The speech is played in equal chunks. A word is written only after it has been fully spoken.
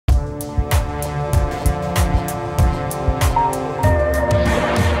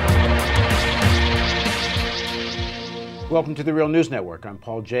Welcome to the Real News Network. I'm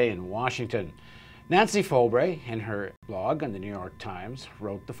Paul Jay in Washington. Nancy Folbre, in her blog on the New York Times,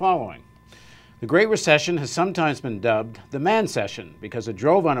 wrote the following. The Great Recession has sometimes been dubbed the Mancession because it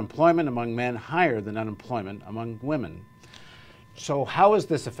drove unemployment among men higher than unemployment among women. So how is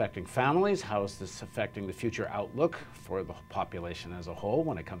this affecting families? How is this affecting the future outlook for the population as a whole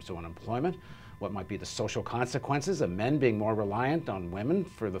when it comes to unemployment? What might be the social consequences of men being more reliant on women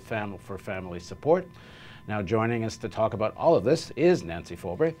for family support? Now joining us to talk about all of this is Nancy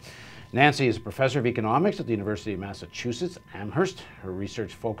Folbre. Nancy is a professor of economics at the University of Massachusetts, Amherst. Her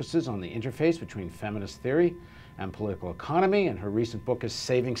research focuses on the interface between feminist theory and political economy, and her recent book is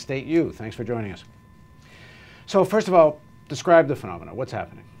Saving State You. Thanks for joining us. So first of all, describe the phenomena. What's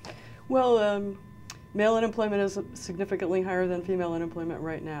happening? Well, male unemployment is significantly higher than female unemployment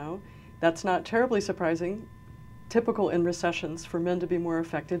right now. That's not terribly surprising. Typical in recessions for men to be more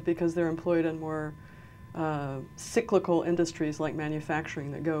affected because they're employed in more cyclical industries like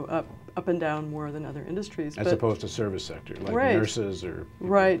manufacturing that go up and down more than other industries. As opposed to service sector, like right, nurses or...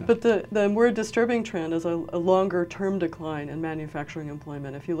 Right, like but the more disturbing trend is a longer term decline in manufacturing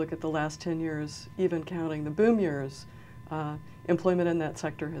employment. If you look at the last 10 years, even counting the boom years, employment in that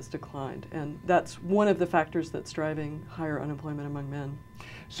sector has declined. And that's one of the factors that's driving higher unemployment among men.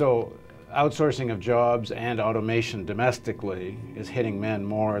 So outsourcing of jobs and automation domestically is hitting men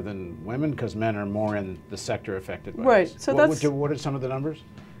more than women because men are more in the sector affected by right. this. So what are some of the numbers?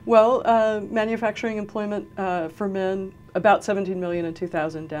 Well, manufacturing employment for men, about 17 million in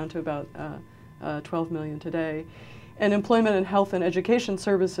 2000, down to about 12 million today. And employment in health and education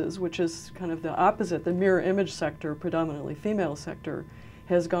services, which is kind of the opposite, the mirror image sector, predominantly female sector,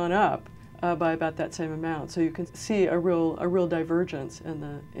 has gone up by about that same amount. So you can see a real divergence in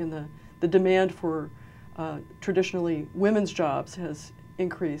the demand for traditionally women's jobs has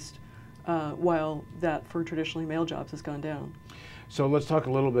increased, while that for traditionally male jobs has gone down. So let's talk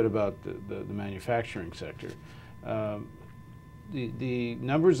a little bit about the manufacturing sector. The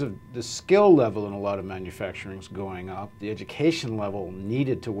numbers of the skill level in a lot of manufacturing is going up. The education level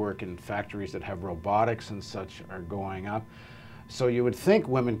needed to work in factories that have robotics and such are going up. So you would think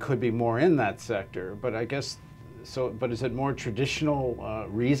women could be more in that sector, but I guess but is it more traditional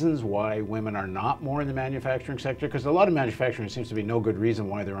reasons why women are not more in the manufacturing sector? Because a lot of manufacturing seems to be no good reason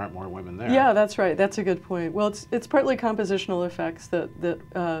why there aren't more women there. Yeah, that's right. That's a good point. Well, it's partly compositional effects that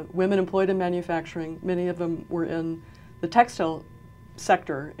women employed in manufacturing, many of them were in the textile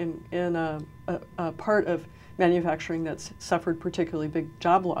sector, in a part of manufacturing that's suffered particularly big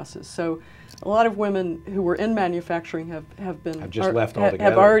job losses. So a lot of women who were in manufacturing have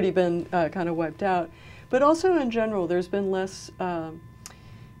already been kind of wiped out. But also in general, there's been less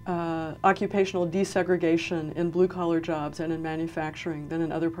occupational desegregation in blue-collar jobs and in manufacturing than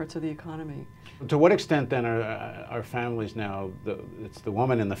in other parts of the economy. To what extent then are families now, it's the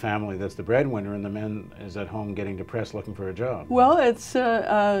woman in the family that's the breadwinner and the man is at home getting depressed looking for a job? Well, it's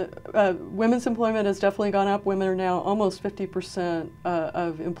women's employment has definitely gone up. Women are now almost 50%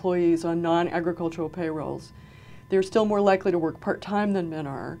 of employees on non-agricultural payrolls. They're still more likely to work part-time than men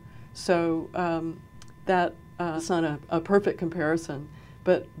are. So it's not a perfect comparison,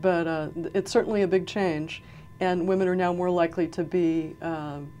 but it's certainly a big change, and women are now more likely to be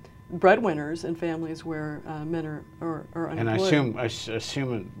breadwinners in families where men are unemployed. And I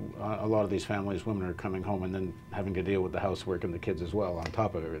assume in a lot of these families, women are coming home and then having to deal with the housework and the kids as well on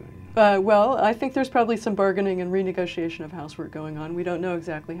top of everything. Well, I think there's probably some bargaining and renegotiation of housework going on. We don't know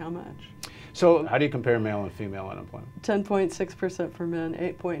exactly how much. So how do you compare male and female unemployment? 10.6% for men,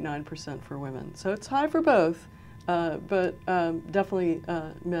 8.9% for women. So it's high for both, but definitely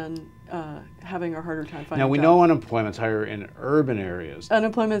men having a harder time finding Now we jobs. know unemployment's higher in urban areas.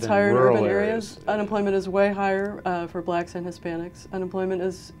 Unemployment's higher in urban areas. Unemployment is way higher for blacks and Hispanics. Unemployment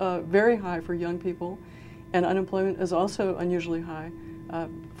is very high for young people, and unemployment is also unusually high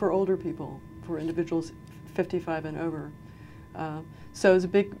for older people, for individuals 55 and over. So it's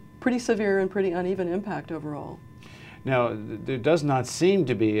a pretty severe and pretty uneven impact overall. Now, there does not seem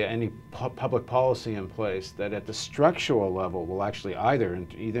to be any public policy in place that at the structural level will actually either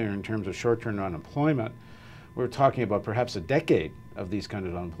in terms of short-term unemployment, we're talking about perhaps a decade of these kind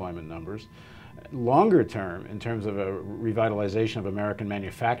of unemployment numbers. Longer term, in terms of a revitalization of American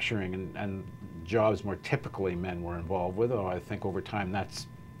manufacturing and jobs more typically men were involved with, although I think over time that's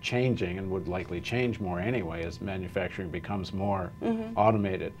changing and would likely change more anyway as manufacturing becomes more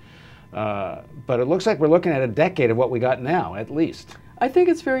automated. But it looks like we're looking at a decade of what we got now, at least. I think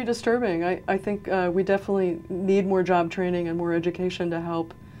it's very disturbing. I think we definitely need more job training and more education to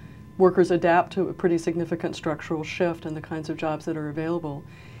help workers adapt to a pretty significant structural shift in the kinds of jobs that are available.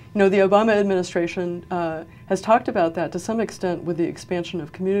 The Obama administration has talked about that to some extent with the expansion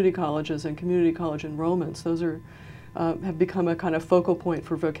of community colleges and community college enrollments. Those have become a kind of focal point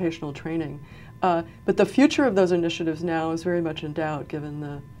for vocational training. But the future of those initiatives now is very much in doubt given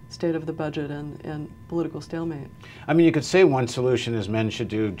the state of the budget and political stalemate. I mean, you could say one solution is men should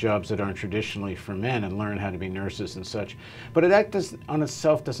do jobs that aren't traditionally for men and learn how to be nurses and such. But that on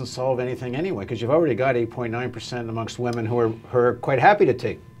itself doesn't solve anything anyway, because you've already got 8.9% amongst women who are quite happy to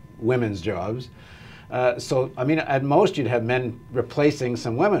take women's jobs. So, I mean, at most you'd have men replacing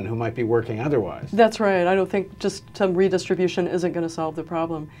some women who might be working otherwise. That's right. I don't think just some redistribution isn't going to solve the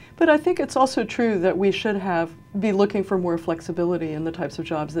problem. But I think it's also true that we should be looking for more flexibility in the types of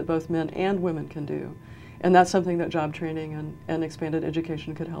jobs that both men and women can do. And that's something that job training and expanded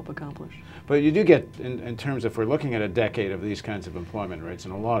education could help accomplish. But you do get, in terms of, if we're looking at a decade of these kinds of employment rates,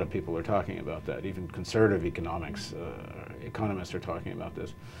 and a lot of people are talking about that, even conservative economists are talking about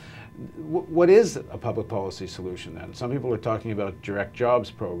this. What is a public policy solution then? Some people are talking about direct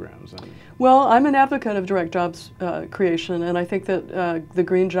jobs programs. Well, I'm an advocate of direct jobs creation, and I think that the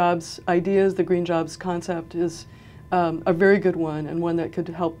green jobs ideas, the green jobs concept is a very good one, and one that could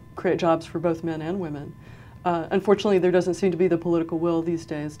help create jobs for both men and women. Unfortunately, there doesn't seem to be the political will these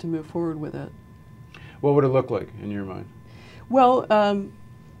days to move forward with it. What would it look like in your mind? Well,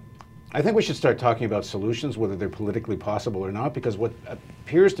 I think we should start talking about solutions, whether they're politically possible or not, because what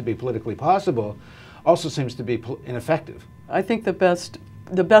appears to be politically possible also seems to be ineffective. I think the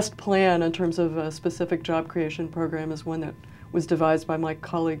best plan in terms of a specific job creation program is one that was devised by my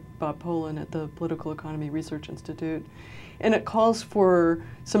colleague Bob Poland at the Political Economy Research Institute. And it calls for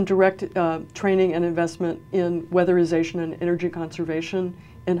some direct training and investment in weatherization and energy conservation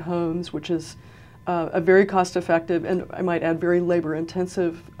in homes, which is a very cost-effective and, I might add, very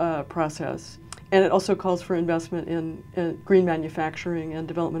labor-intensive process. And it also calls for investment in green manufacturing and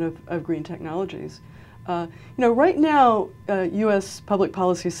development of green technologies. Right now, U.S. public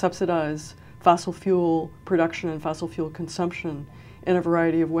policies subsidize fossil fuel production and fossil fuel consumption in a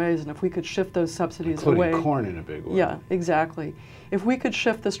variety of ways, and if we could shift those subsidies away— Including corn in a big way. Yeah, exactly. If we could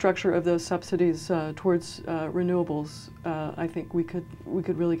shift the structure of those subsidies towards renewables, I think we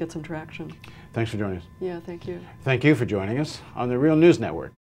could really get some traction. Thanks for joining us. Yeah, thank you. Thank you for joining us on the Real News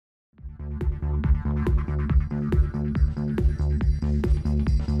Network.